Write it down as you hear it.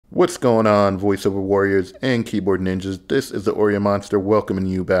What's going on, VoiceOver warriors and keyboard ninjas? This is the Oreo Monster welcoming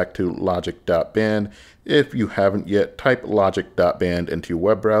you back to logic.band. If you haven't yet, type logic.band into your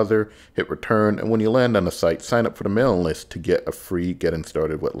web browser, hit return, and when you land on the site, sign up for the mailing list to get a free Getting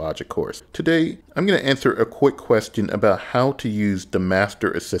Started with Logic course. Today, I'm going to answer a quick question about how to use the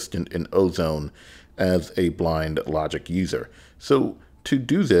Master Assistant in Ozone as a blind Logic user. So to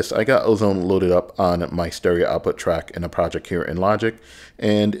do this, I got Ozone loaded up on my stereo output track in a project here in Logic.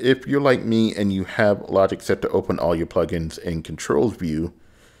 And if you're like me and you have Logic set to open all your plugins in Controls view,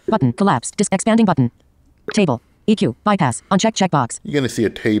 button, collapsed, disk expanding button, table, EQ, bypass, uncheck checkbox. You're going to see a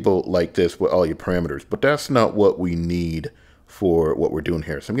table like this with all your parameters, but that's not what we need for what we're doing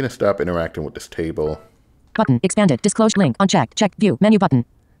here. So I'm going to stop interacting with this table. Button, expanded, disclosed link, unchecked, check, view, menu button.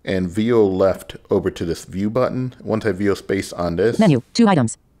 And VO left over to this view button. Once I VO space on this. Menu, 2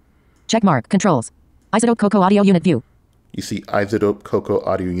 items. Check mark, controls. Isotope Coco audio unit view. You see Isotope Coco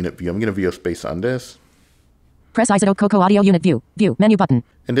audio unit view. I'm going to VO space on this. Press Isotope Coco audio unit view, view, menu button.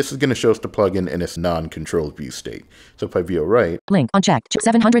 And this is going to show us the plugin in its non-controlled view state. So if I VO right. Link, unchecked,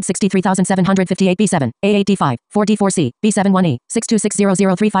 763,758 B7, A8D5, 4D4C, B71E,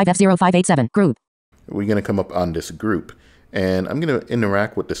 6260035F0587, group. We're going to come up on this group. And I'm going to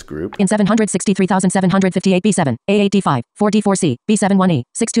interact with this group. In 763,758 B7, A8D5, 4D4C, B71E,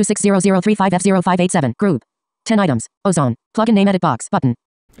 6260035F0587, group. 10 items, Ozone, plugin name edit box, button.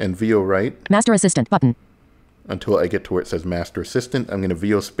 And VO right. Master Assistant, button. Until I get to where it says Master Assistant, I'm going to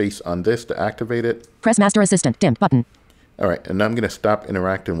VO space on this to activate it. Press Master Assistant, dimmed, button. All right, and now I'm going to stop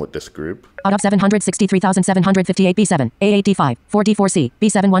interacting with this group. Out of 763,758 B7, A8D5, 4D4C,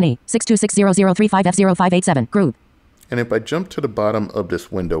 B71E, 6260035F0587, group. And if I jump to the bottom of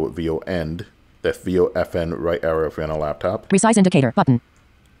this window with VO end, that's VO FN right arrow if you're on a laptop. Resize indicator, button.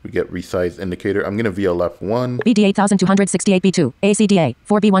 We get resize indicator. I'm going to VO left 1. BD8268 B2, ACDA,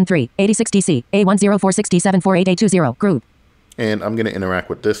 4B13, 86DC, A1046748A20, group. And I'm going to interact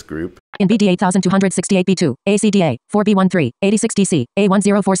with this group. In BD8268 B2, ACDA, 4B13, 86DC,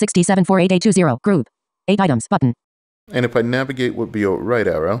 A1046748A20, group. 8 items, button. And if I navigate with VO right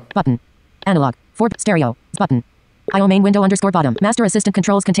arrow. Button. Analog, 4, stereo, button. IO main window underscore bottom, Master Assistant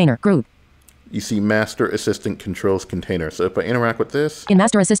controls container, group. You see Master Assistant controls container. So if I interact with this. In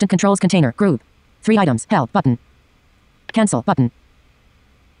Master Assistant controls container, group. 3 items, help, button. Cancel, button.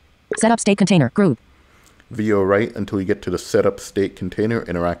 Setup state container, group. VO right until you get to the setup state container,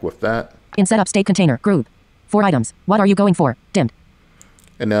 interact with that. In setup state container, group. 4 items, what are you going for, dimmed.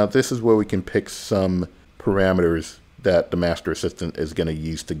 And now this is where we can pick some parameters that the Master Assistant is going to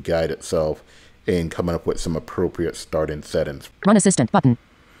use to guide itself in coming up with some appropriate starting settings. Run Assistant button.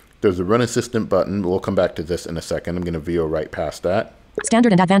 There's a Run Assistant button. We'll come back to this in a second. I'm going to VO right past that.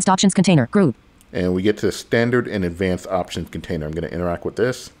 Standard and Advanced Options container, group. And we get to the Standard and Advanced Options container. I'm going to interact with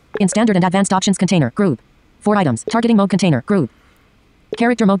this. In Standard and Advanced Options container, group. 4 items. Targeting mode container, group.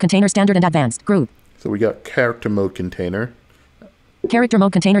 Character mode container, Standard and Advanced, group. So we got Character mode container. Character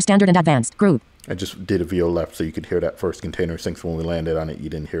mode container, Standard and Advanced, group. I just did a VO left so you could hear that first container, since when we landed on it,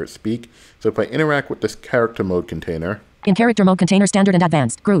 you didn't hear it speak. So if I interact with this character mode container. In character mode container, Standard and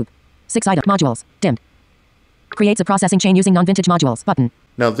Advanced, group. 6 item modules, dimmed. Creates a processing chain using non-vintage modules, button.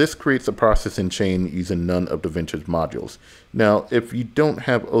 Now this creates a processing chain using none of the vintage modules. Now, if you don't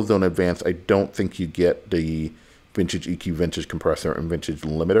have Ozone Advanced, I don't think you get the vintage EQ, vintage compressor, and vintage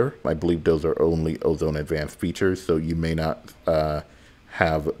limiter. I believe those are only Ozone Advanced features, so you may not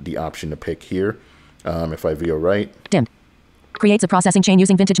have the option to pick here. If I VO right. Dimmed. Creates a processing chain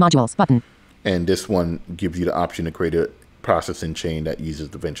using vintage modules, button. And this one gives you the option to create a processing chain that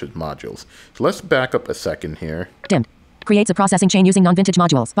uses the vintage modules. So let's back up a second here. Dimmed. Creates a processing chain using non-vintage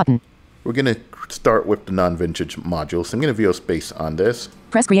modules, button. We're going to start with the non-vintage modules. So I'm going to VO space on this.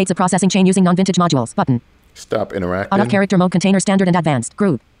 Press creates a processing chain using non-vintage modules, button. Stop interacting. Out of character mode container, Standard and Advanced,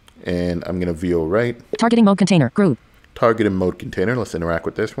 group. And I'm going to VO right. Targeting mode container, group. Targeting mode container. Let's interact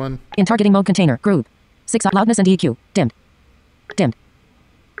with this one. In targeting mode container, group. 6 loudness and EQ, dimmed. Dimmed.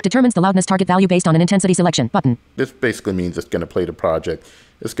 Determines the loudness target value based on an intensity selection, button. This basically means it's going to play the project,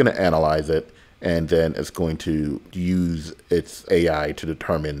 it's going to analyze it, and then it's going to use its AI to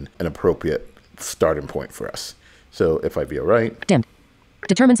determine an appropriate starting point for us. So if I VO right. Dimmed.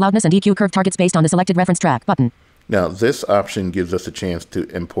 Determines loudness and EQ curve targets based on the selected reference track, button. Now this option gives us a chance to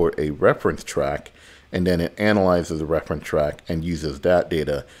import a reference track, and then it analyzes the reference track and uses that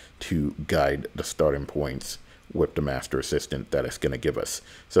data to guide the starting points with the Master Assistant that it's going to give us.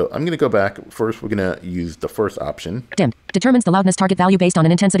 So I'm going to go back. First, we're going to use the first option. Dimmed. Determines the loudness target value based on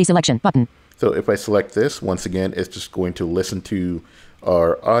an intensity selection, button. So if I select this, once again, it's just going to listen to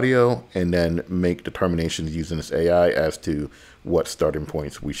our audio and then make determinations using this AI as to what starting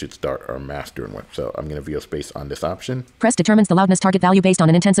points we should start our mastering with. So I'm going to VO space on this option. Press determines the loudness target value based on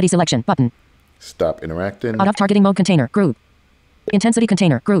an intensity selection button. Stop interacting. Out of targeting mode container group. Intensity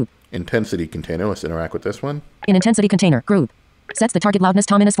container group. Intensity container. Let's interact with this one. In intensity container group. Sets the target loudness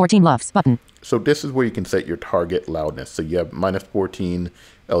to -14 LUFS button. So this is where you can set your target loudness. So you have -14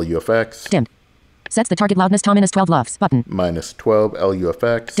 LUFX. Dimmed. Sets the target loudness to -12 LUFS button. -12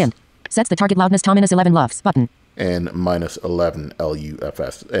 LUFX. Dimmed. Sets the target loudness to -11 LUFS button. And -11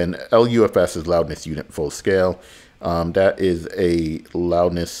 LUFS. And LUFS is loudness unit full scale. That is a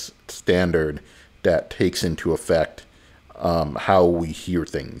loudness standard that takes into effect how we hear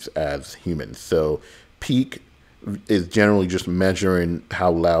things as humans. So peak is generally just measuring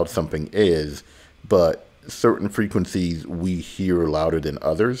how loud something is, but certain frequencies we hear louder than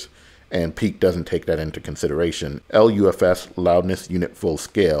others, and peak doesn't take that into consideration. LUFS, loudness unit full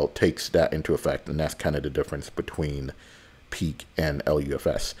scale, takes that into effect, and that's kind of the difference between peak and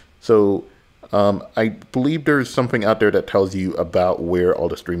LUFS. So I believe there's something out there that tells you about where all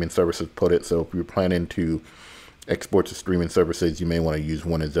the streaming services put it. So if you're planning to export to streaming services, you may want to use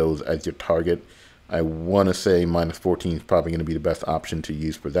one of those as your target. I want to say -14 is probably going to be the best option to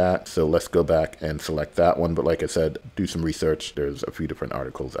use for that. So let's go back and select that one. But like I said, do some research. There's a few different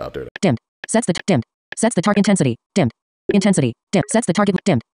articles out there. Dimmed. Sets the dimmed. Sets the target intensity. Dimmed. Intensity. Dimmed. Sets the target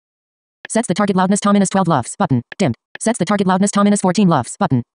dimmed. Sets the target loudness to -12 LUFS button. Dimmed. Sets the target loudness to -14 LUFS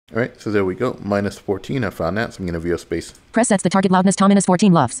button. All right, so there we go. -14, I found that. So I'm going to VO space. Press sets the target loudness to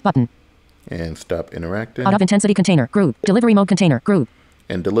 -14 LUFS button. And stop interacting. Out of intensity container group. Delivery mode container group.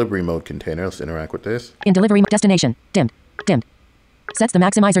 And delivery mode container. Let's interact with this. In delivery destination. Dimmed. Dimmed. Sets the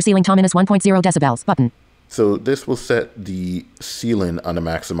maximizer ceiling to -1.0 decibels button. So this will set the ceiling on the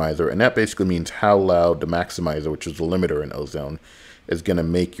maximizer, and that basically means how loud the maximizer, which is the limiter in Ozone, is going to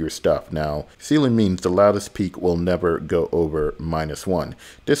make your stuff. Now, ceiling means the loudest peak will never go over -1.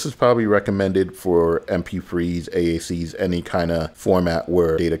 This is probably recommended for MP3s, AACs, any kind of format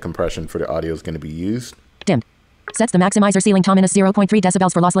where data compression for the audio is going to be used. Dimmed. Sets the maximizer ceiling to -0.3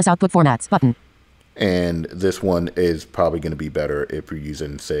 decibels for lossless output formats button. And this one is probably going to be better if you're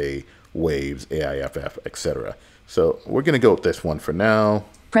using, say, waves, AIFF, etc. So we're going to go with this one for now.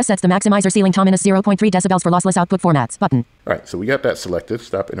 Press sets the maximizer ceiling to -0.3 decibels for lossless output formats button. All right, so we got that selected.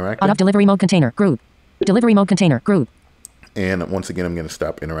 Stop interacting. Out of delivery mode container group. Delivery mode container group. And once again, I'm going to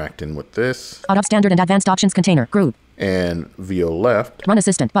stop interacting with this. Out of standard and advanced options container group. And VO left. Run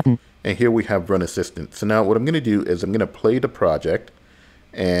assistant button. And here we have run assistant. So now what I'm going to do is I'm going to play the project,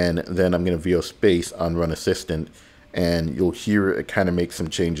 and then I'm going to VO space on run assistant, and you'll hear it kind of make some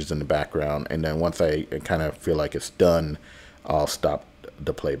changes in the background. And then once I kind of feel like it's done, I'll stop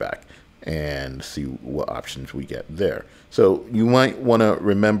the playback and see what options we get there. So you might want to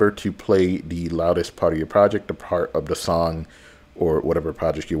remember to play the loudest part of your project, the part of the song or whatever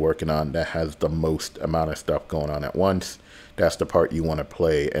project you're working on that has the most amount of stuff going on at once. That's the part you want to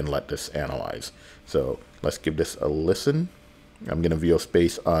play and let this analyze. So let's give this a listen. I'm going to VO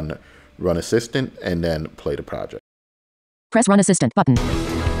space on run assistant and then play the project. Press run assistant button.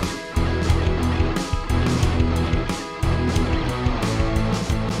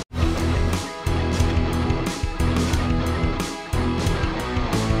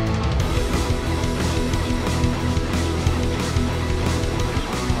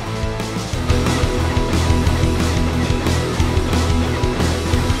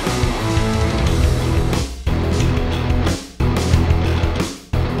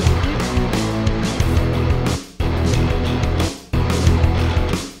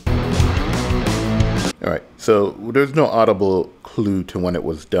 So there's no audible clue to when it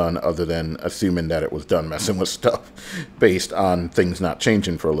was done other than assuming that it was done messing with stuff based on things not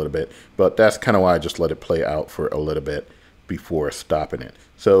changing for a little bit. But that's kind of why I just let it play out for a little bit before stopping it.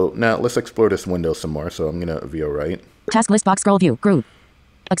 So now let's explore this window some more. So I'm going to VO right. Task list box scroll view group.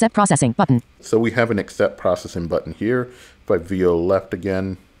 Accept processing button. So we have an accept processing button here. If I VO left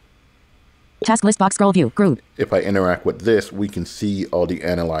again. Task list box scroll view group. If I interact with this, we can see all the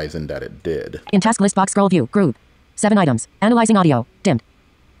analyzing that it did. In task list box scroll view group. 7 items. Analyzing audio. Dimmed.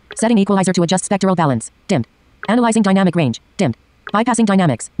 Setting equalizer to adjust spectral balance. Dimmed. Analyzing dynamic range. Dimmed. Bypassing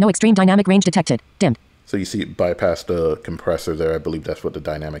dynamics. No extreme dynamic range detected. Dimmed. So you see it bypassed the compressor there. I believe that's what the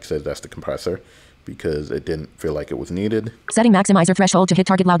dynamic says. That's the compressor because it didn't feel like it was needed. Setting maximizer threshold to hit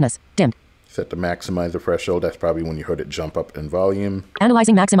target loudness. Dimmed. Set the maximizer threshold. That's probably when you heard it jump up in volume.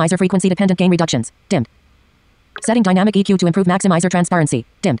 Analyzing maximizer frequency dependent gain reductions. Dimmed. Setting dynamic EQ to improve maximizer transparency.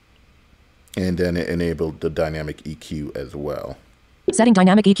 Dimmed. And then it enabled the dynamic EQ as well. Setting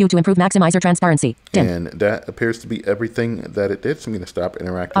dynamic EQ to improve maximizer transparency. Dim. And that appears to be everything that it did. So I'm going to stop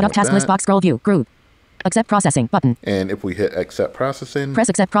interacting Out of with task that. list box scroll view. Group. Accept processing button. And if we hit accept processing, Press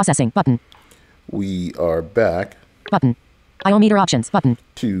accept processing button. we are back Button. Iometer options button.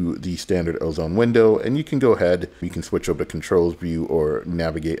 to the standard Ozone window, and you can go ahead, you can switch over to controls view or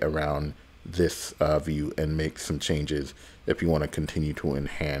navigate around this view and make some changes if you want to continue to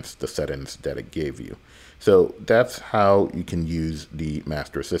enhance the settings that it gave you. So that's how you can use the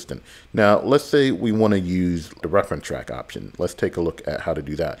Master Assistant. Now, let's say we want to use the reference track option. Let's take a look at how to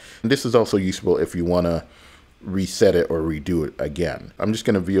do that. And this is also useful if you want to reset it or redo it again. I'm just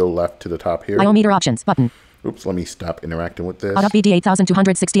going to VO left to the top here. Iometer options button. Oops, let me stop interacting with this. Out of BD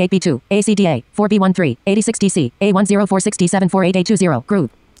 8268B2, ACDA, 4B13, 86DC, A1046748A20,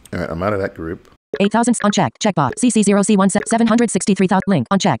 group. All right, I'm out of that group. 8000 unchecked, checkbox, CC0C1 763,000, link,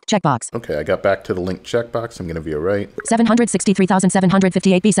 unchecked, checkbox. Okay, I got back to the link checkbox. I'm going to VO right.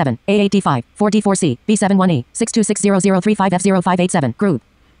 763,758B7, A8D5, 4D4C, B71E, 6260035F0587, group.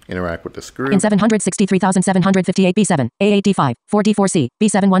 Interact with this group. In 763,758B7, A8D5, 4D4C,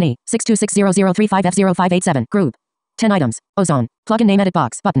 B71E, 6260035F0587, group. 10 items, Ozone, plugin name edit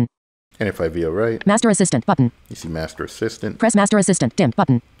box, button. And if I VO right, Master Assistant, button. you see Master Assistant. Press Master Assistant, dim,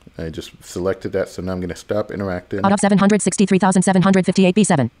 button. I just selected that, so now I'm going to stop interacting. Out of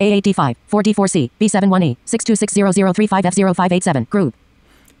 763,758B7, A8D5, 4D4C, B71E, 6260035F0587, group.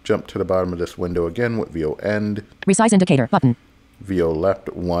 Jump to the bottom of this window again with VO end. Resize indicator, button. VO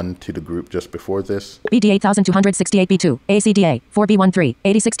left 1 to the group just before this. BD 8268B2, ACDA, 4B13,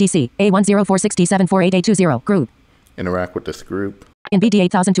 86DC, A1046748A20, group. Interact with this group. In BD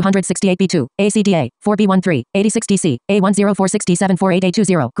 8268B2, ACDA, 4B13, 86DC,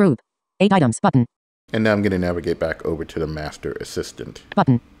 A1046748A20, group. 8 items, button. And now I'm going to navigate back over to the Master Assistant.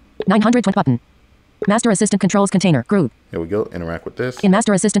 Button. 920, button. Master Assistant controls container, group. Here we go. Interact with this. In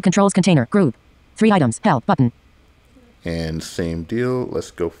Master Assistant controls container, group. 3 items, help, button. And same deal.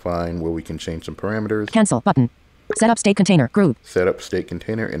 Let's go find where we can change some parameters. Cancel, button. Setup state container, group. Setup state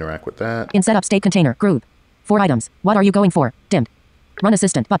container. Interact with that. In setup state container, group. 4 items. What are you going for? Dimmed. Run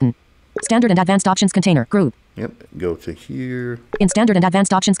assistant, button. Standard and advanced options container, group. Yep. Go to here. In standard and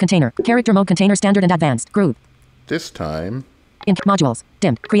advanced options container, character mode container standard and advanced, group. This time, In modules,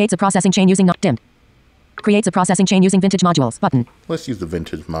 dimmed. Creates a processing chain using not dimmed. Creates a processing chain using vintage modules, button. let's use the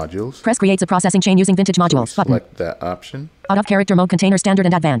vintage modules. Press creates a processing chain using vintage modules, button. Select that option. Out of character mode container standard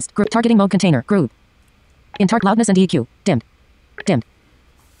and advanced, group. Targeting mode container, group. In loudness and EQ, dimmed. Dimmed.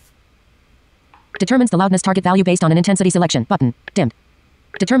 Determines the loudness target value based on an intensity selection, button. Dimmed.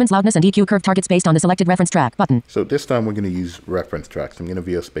 Determines loudness and EQ curve targets based on the selected reference track, button. So this time we're going to use reference tracks. I'm going to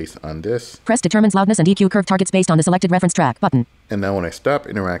VO space on this. Press determines loudness and EQ curve targets based on the selected reference track, button. And now when I stop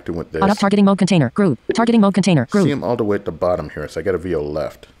interacting with this, Out of targeting mode container, group. Targeting mode container, see group. them all the way at the bottom here. So I got to VO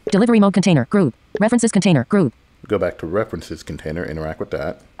left. Delivery mode container, group. References container, group. Go back to references container, interact with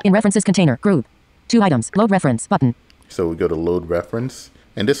that. In references container, group. 2 items, load reference, button. So we go to load reference.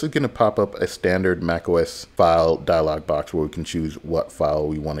 And this is going to pop up a standard macOS file dialog box where we can choose what file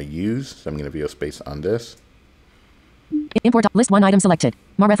we want to use. So I'm going to VO space on this. Import list 1 item selected.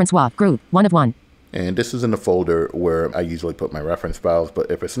 More reference WAV, group. 1 of 1. And this is in the folder where I usually put my reference files, but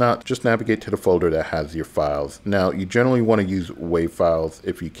if it's not, just navigate to the folder that has your files. Now, you generally want to use WAV files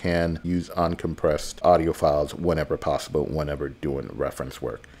if you can. Use uncompressed audio files whenever possible, whenever doing reference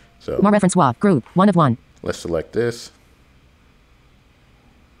work. So More reference WAV, group. 1 of 1. let's select this.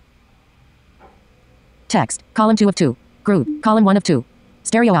 Text. Column 2 of 2. Group. Column 1 of 2.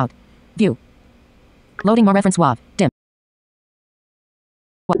 Stereo out. View. Loading more reference WAV. Dim.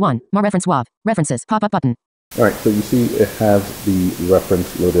 1. More reference WAV. References. Pop-up button. All right, so you see it has the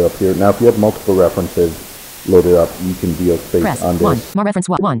reference loaded up here. Now, if you have multiple references loaded up, you can VO space Press on 1. this More reference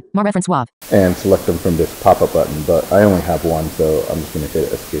WAV. 1. More reference WAV. and select them from this pop-up button. But I only have one, so I'm just going to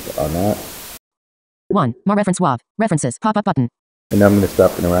hit escape on that. 1. More reference WAV. References. Pop-up button. And now I'm going to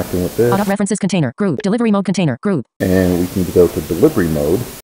stop interacting with this. Out of references container. Group. Delivery mode container. Group. And we can go to delivery mode.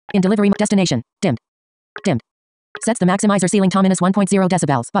 In delivery mode. Destination. Dimmed. Dimmed. Sets the maximizer ceiling to -1.0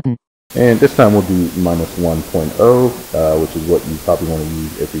 decibels button. And this time we'll do -1.0, which is what you probably want to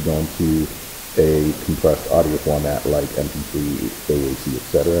use if you're going to a compressed audio format like MP3, AAC,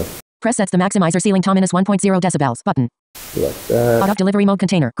 etc. Press sets the maximizer ceiling to -1.0 decibels button. Select that. Out of delivery mode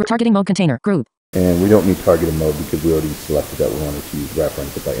container. Targeting mode container. Group. And we don't need targeted mode because we already selected that we wanted to use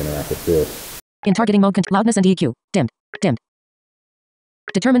reference if I interact with this. In targeting mode, loudness and EQ. Dimmed. Dimmed.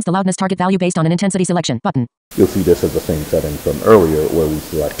 Determines the loudness target value based on an intensity selection button. You'll see this as the same setting from earlier where we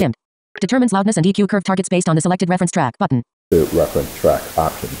select. Dimmed. Determines loudness and EQ curve targets based on the selected reference track button. the reference track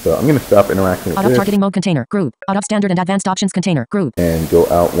option. So I'm going to stop interacting with Auto this. targeting mode container, group. Auto standard and advanced options container, group. And go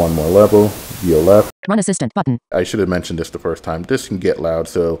out one more level, view left. Run assistant button. I should have mentioned this the first time. This can get loud,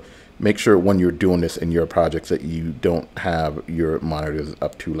 so make sure when you're doing this in your projects that you don't have your monitors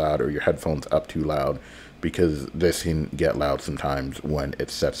up too loud or your headphones up too loud, because this can get loud sometimes when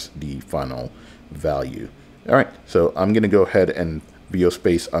it sets the final value. All right, so I'm going to go ahead and VO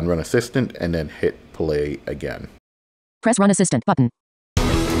space on Run Assistant and then hit play again. Press Run Assistant button.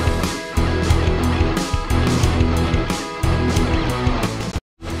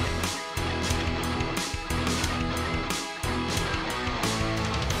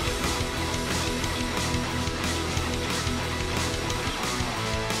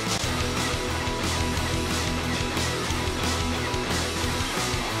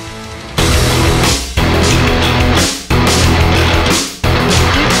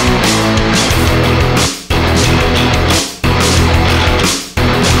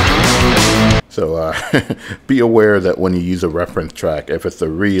 So be aware that when you use a reference track, if it's a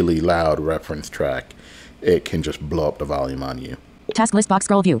really loud reference track, it can just blow up the volume on you. Task list box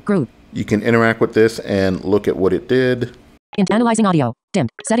scroll view, group. You can interact with this and look at what it did. Analyzing audio, dimmed.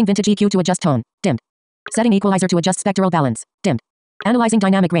 Setting vintage EQ to adjust tone, dimmed. Setting equalizer to adjust spectral balance, dimmed. Analyzing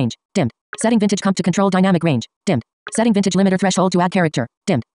dynamic range, dimmed. Setting vintage comp to control dynamic range, dimmed. Setting vintage limiter threshold to add character,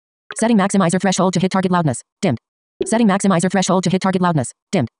 dimmed. Setting maximizer threshold to hit target loudness, dimmed. Setting maximizer threshold to hit target loudness,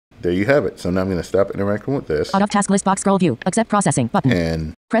 dimmed. There you have it. So now I'm going to stop interacting with this. Out of task list box scroll view, accept processing button.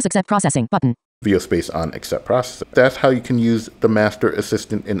 And press accept processing button. VO space on accept processing. That's how you can use the Master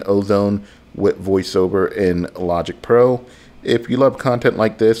Assistant in Ozone with VoiceOver in Logic Pro. If you love content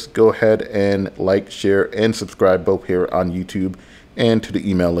like this, go ahead and like, share, and subscribe both here on YouTube and to the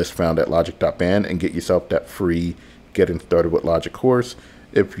email list found at logic.band and get yourself that free Getting Started with Logic course.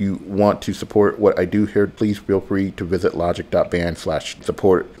 If you want to support what I do here, please feel free to visit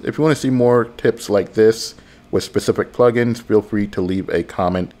logic.band/support. If you want to see more tips like this with specific plugins, feel free to leave a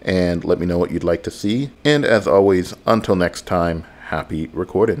comment and let me know what you'd like to see. And as always, until next time, happy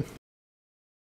recording.